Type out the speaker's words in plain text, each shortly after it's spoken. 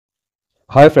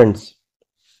Hi friends,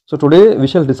 so today we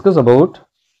shall discuss about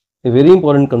a very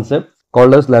important concept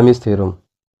called as Lami's theorem.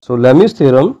 So Lami's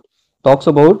theorem talks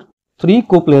about three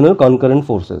coplanar concurrent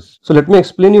forces. So let me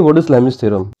explain you what is Lami's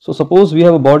theorem. So suppose we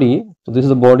have a body, so this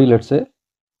is a body, let's say.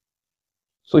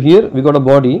 So here we got a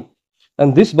body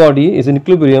and this body is in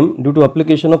equilibrium due to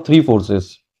application of three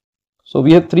forces. So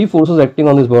we have three forces acting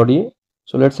on this body.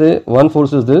 So let's say one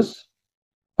force is this,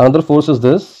 another force is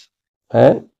this,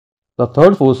 and the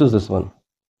third force is this one.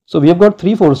 So we have got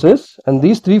three forces and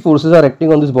these three forces are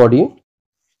acting on this body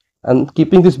and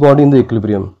keeping this body in the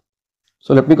equilibrium.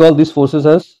 So let me call these forces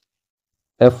as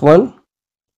F1,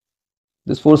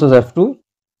 this force is F2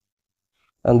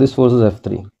 and this force is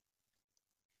F3.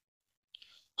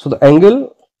 So the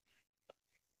angle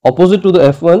opposite to the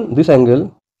F1, this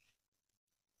angle,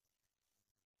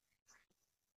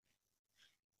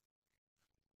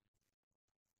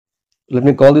 let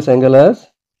me call this angle as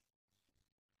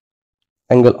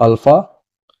angle alpha.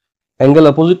 Angle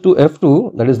opposite to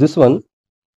F2, that is this one,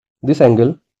 this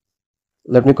angle,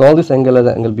 let me call this angle as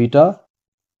angle beta,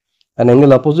 and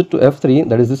angle opposite to F3,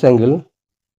 that is this angle,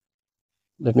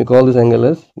 let me call this angle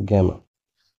as gamma.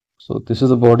 So this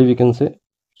is the body, we can say.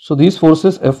 So these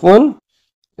forces F1,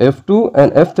 F2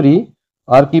 and F3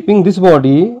 are keeping this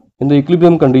body in the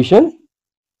equilibrium condition.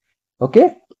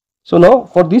 Okay. So now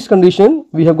for this condition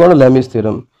we have got a Lami's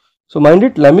theorem. So mind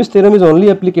it, Lami's theorem is only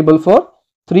applicable for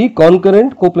three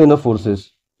concurrent coplanar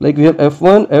forces. Like we have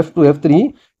F1, F2,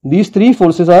 F3. These three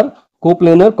forces are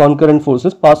coplanar concurrent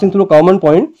forces passing through a common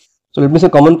point. So let me say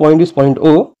common point is point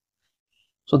O.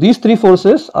 So these three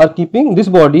forces are keeping this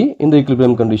body in the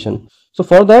equilibrium condition. So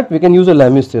for that we can use a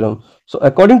Lami's theorem. So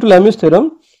according to Lami's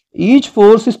theorem, each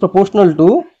force is proportional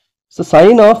to the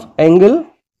sine of angle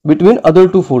between other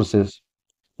two forces.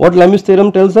 What Lami's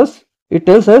theorem tells us? It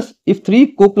tells us if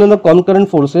three coplanar concurrent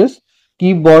forces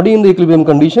keep body in the equilibrium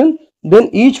condition, then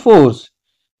each force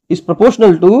is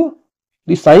proportional to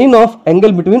the sine of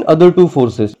angle between other two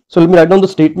forces. So let me write down the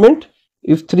statement.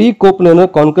 If three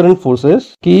coplanar concurrent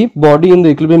forces keep body in the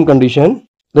equilibrium condition,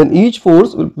 then each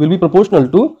force will be proportional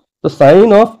to the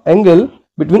sine of angle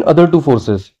between other two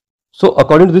forces. So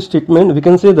according to this statement, we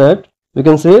can say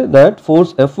that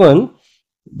force F1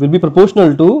 will be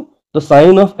proportional to the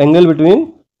sine of angle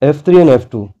between F3 and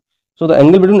F2. So the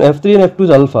angle between F3 and F2 is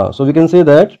alpha. So we can say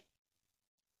that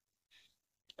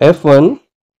F1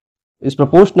 is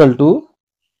proportional to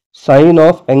sine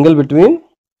of angle between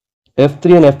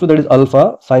F3 and F2, that is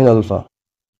alpha, sine alpha.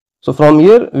 So from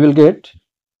here we will get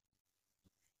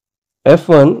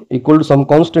F1 equal to some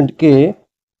constant k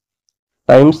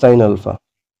times sine alpha.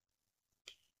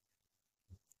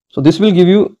 So this will give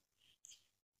you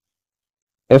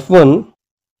F1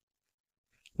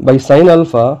 by sine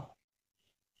alpha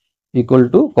equal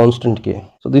to constant k.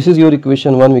 So this is your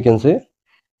equation 1, we can say.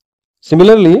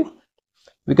 Similarly,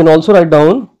 we can also write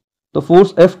down the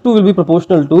force F2 will be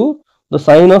proportional to the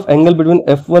sine of angle between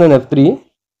F1 and F3.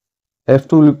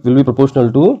 F2 will be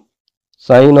proportional to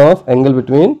sine of angle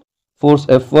between force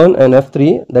F1 and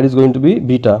F3, that is going to be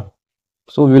beta.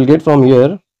 So we will get from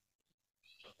here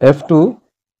F2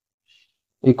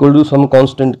 equal to some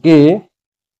constant k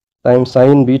times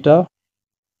sine beta,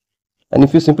 and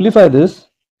if you simplify this,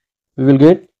 we will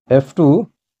get F2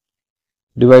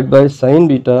 divided by sine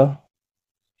beta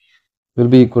will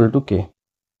be equal to k.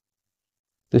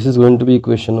 This is going to be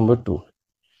equation number 2.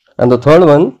 And the third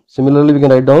one, similarly we can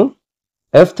write down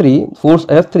F3, force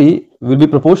F3 will be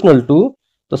proportional to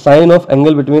the sine of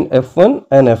angle between F1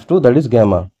 and F2, that is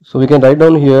gamma. So we can write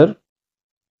down here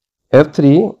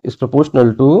F3 is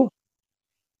proportional to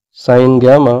sine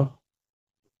gamma,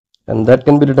 and that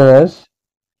can be written as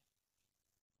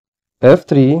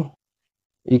F3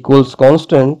 equals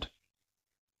constant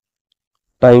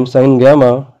times sine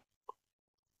gamma,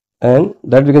 and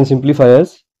that we can simplify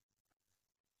as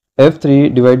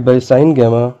F3 divided by sine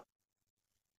gamma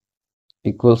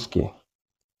equals k,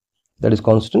 that is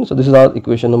constant. So this is our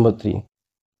equation number 3.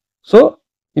 So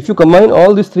if you combine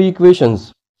all these three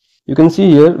equations, you can see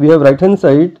here we have right hand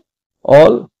side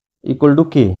all equal to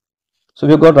k. So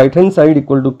we have got right hand side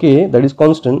equal to k, that is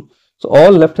constant. So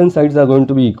all left hand sides are going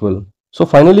to be equal. So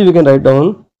finally we can write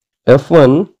down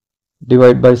F1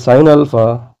 divided by sine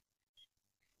alpha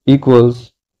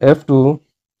equals F2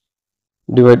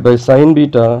 divided by sine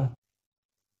beta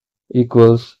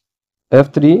equals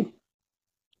F3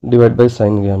 divided by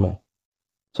sine gamma.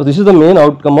 So this is the main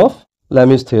outcome of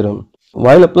Lami's theorem.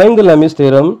 While applying the Lami's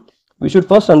theorem, we should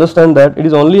first understand that it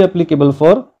is only applicable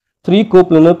for three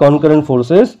coplanar concurrent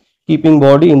forces keeping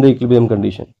body in the equilibrium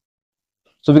condition.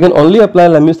 So we can only apply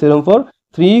Lami's theorem for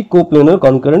three coplanar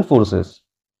concurrent forces.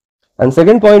 And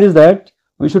second point is that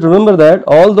we should remember that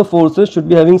all the forces should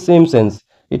be having same sense.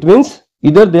 It means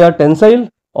either they are tensile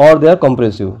or they are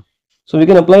compressive. So we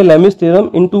can apply Lami's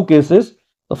theorem in two cases.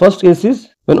 The first case is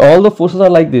when all the forces are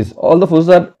like this, all the forces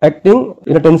are acting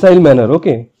in a tensile manner,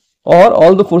 okay, or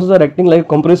all the forces are acting like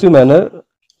compressive manner.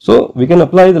 So we can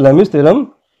apply the Lami's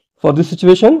theorem for this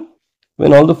situation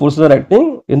when all the forces are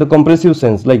acting in the compressive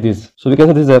sense like this. So we can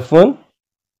say this is F1,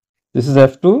 this is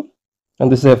F2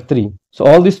 and this is F3. So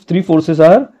all these three forces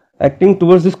are acting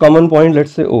towards this common point,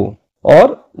 let's say O,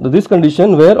 or this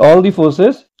condition where all the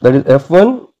forces, that is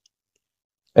F1,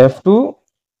 F2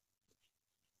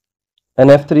 and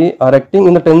F3 are acting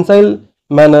in a tensile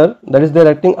manner, that is they are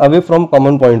acting away from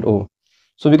common point O.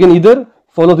 So we can either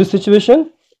follow this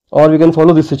situation or we can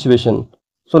follow this situation.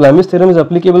 So Lami's theorem is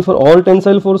applicable for all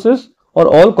tensile forces or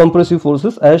all compressive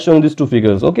forces as shown in these two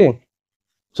figures, okay.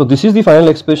 So this is the final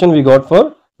expression we got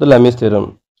for the Lami's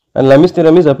theorem, and Lami's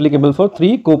theorem is applicable for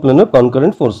three coplanar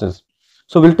concurrent forces.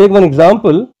 So we'll take one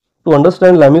example to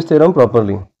understand Lami's theorem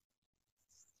properly.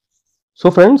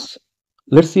 So friends,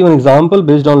 let's see one example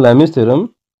based on Lami's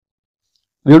theorem.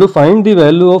 We have to find the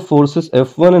value of forces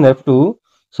F1 and F2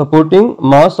 supporting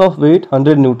mass of weight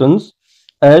 100 newtons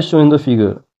as shown in the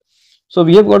figure. So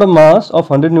we have got a mass of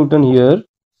 100 Newton here,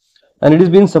 and it is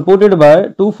being supported by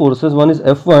two forces. One is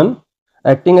F1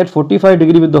 acting at 45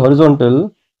 degree with the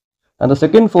horizontal, and the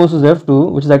second force is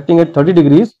F2 which is acting at 30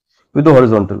 degrees with the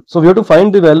horizontal. So we have to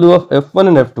find the value of F1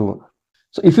 and F2.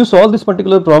 So if you solve this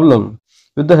particular problem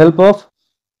with the help of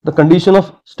the condition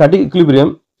of static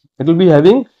equilibrium, it will be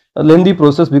having a lengthy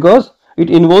process because it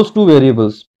involves two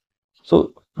variables.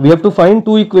 So we have to find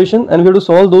two equations and we have to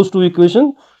solve those two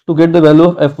equations to get the value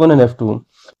of F1 and F2.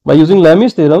 By using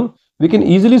Lami's theorem, we can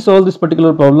easily solve this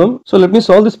particular problem. So let me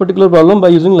solve this particular problem by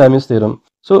using Lami's theorem.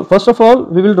 So first of all,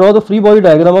 we will draw the free body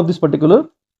diagram of this particular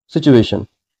situation.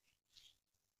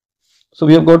 So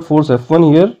we have got force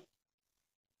F1 here,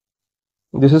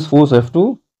 this is force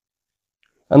F2,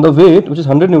 and the weight, which is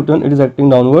 100 Newton, it is acting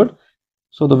downward.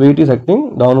 So the weight is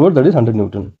acting downward, that is 100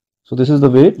 Newton. So this is the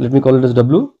weight, let me call it as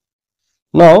W.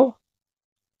 Now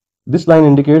this line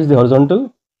indicates the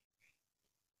horizontal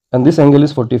and this angle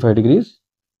is 45 degrees.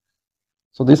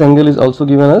 So this angle is also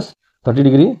given as 30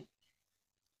 degree.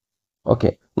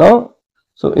 Okay. Now,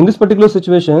 so in this particular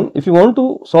situation, if you want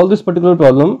to solve this particular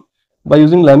problem by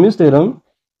using Lami's theorem,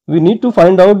 we need to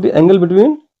find out the angle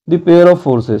between the pair of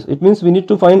forces. It means we need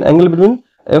to find angle between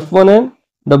F1 and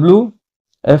W,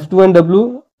 F2 and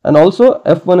W, and also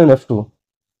F1 and F2.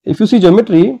 If you see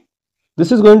geometry,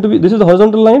 this is going to be, this is the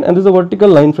horizontal line and this is the vertical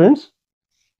line, friends.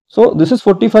 So this is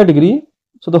 45 degree.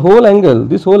 So the whole angle,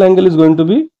 this whole angle is going to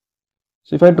be,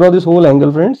 so if I draw this whole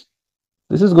angle, friends,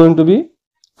 this is going to be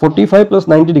 45 plus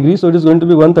 90 degrees. So it is going to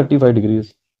be 135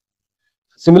 degrees.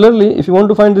 Similarly, if you want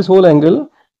to find this whole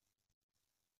angle,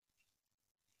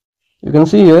 you can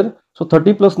see here, so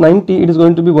 30 plus 90, it is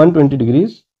going to be 120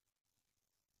 degrees.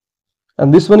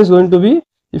 And this one is going to be,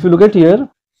 if you look at here,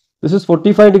 this is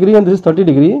 45 degree and this is 30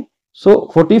 degree. So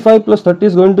 45 plus 30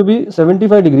 is going to be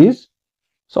 75 degrees.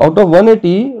 So out of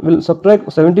 180, we'll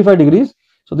subtract 75 degrees.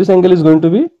 So this angle is going to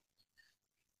be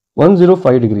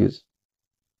 105 degrees.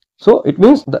 So it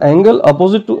means the angle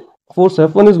opposite to force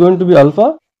F1 is going to be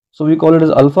alpha. So we call it as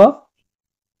alpha.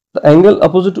 The angle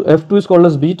opposite to F2 is called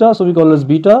as beta. So we call it as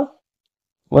beta.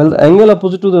 While the angle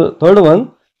opposite to the third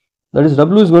one, that is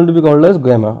W, is going to be called as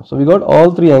gamma. So we got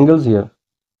all three angles here.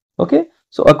 Okay.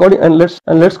 So according, and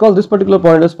let's call this particular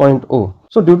point as point O.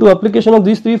 So due to application of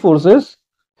these three forces,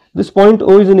 this point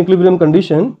O is in equilibrium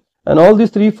condition, and all these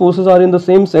three forces are in the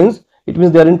same sense. It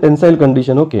means they are in tensile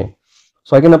condition. Okay.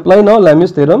 So I can apply now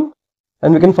Lami's theorem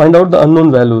and we can find out the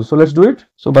unknown values. So let's do it.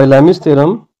 So by Lami's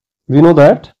theorem, we know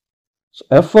that so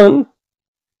F1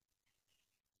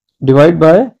 divided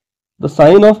by the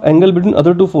sine of angle between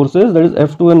other two forces, that is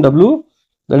F2 and W,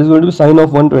 that is going to be sine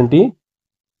of 120.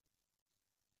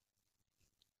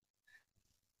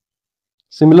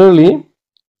 Similarly,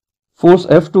 force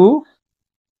F2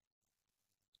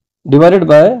 divided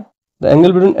by the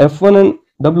angle between F1 and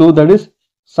W, that is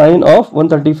sine of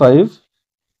 135,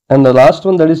 and the last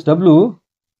one, that is W,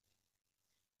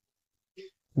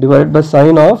 divided by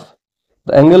sine of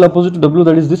the angle opposite to W,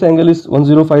 that is this angle is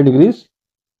 105 degrees.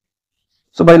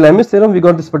 So by Lami's theorem, we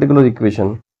got this particular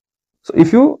equation. So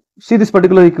if you see this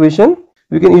particular equation,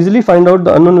 we can easily find out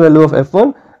the unknown value of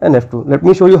F1 and F2. Let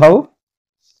me show you how.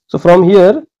 So from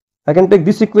here, I can take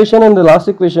this equation and the last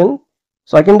equation.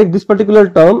 So I can take this particular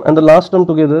term and the last term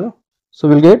together. So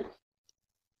we'll get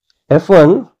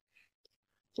F1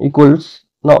 equals,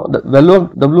 now the value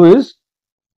of W is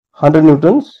 100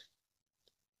 newtons.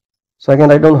 So I can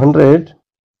write down 100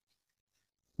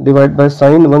 divided by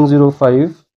sine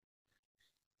 105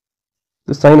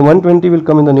 The sine 120 will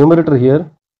come in the numerator here.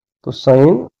 So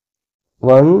sine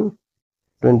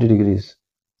 120 degrees.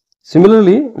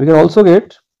 Similarly, we can also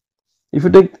get, if you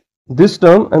take this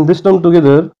term and this term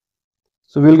together,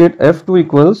 so we will get F2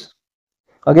 equals,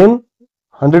 again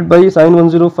 100 by sine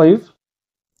 105,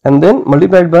 and then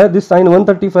multiplied by this sine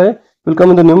 135 will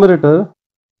come in the numerator.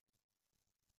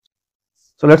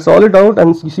 So let's solve it out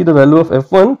and see the value of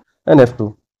F1 and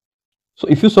F2. So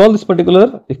if you solve this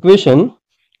particular equation,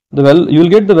 you will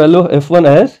get the value of F1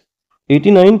 as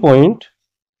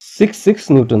 89.66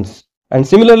 newtons. And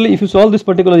similarly, if you solve this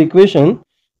particular equation,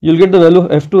 you will get the value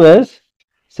of F2 as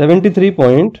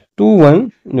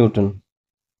 73.21 newton.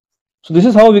 So this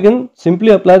is how we can simply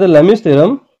apply the LAMI'S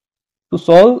theorem to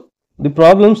solve the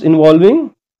problems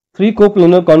involving three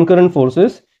coplanar concurrent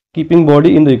forces keeping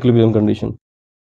body in the equilibrium condition.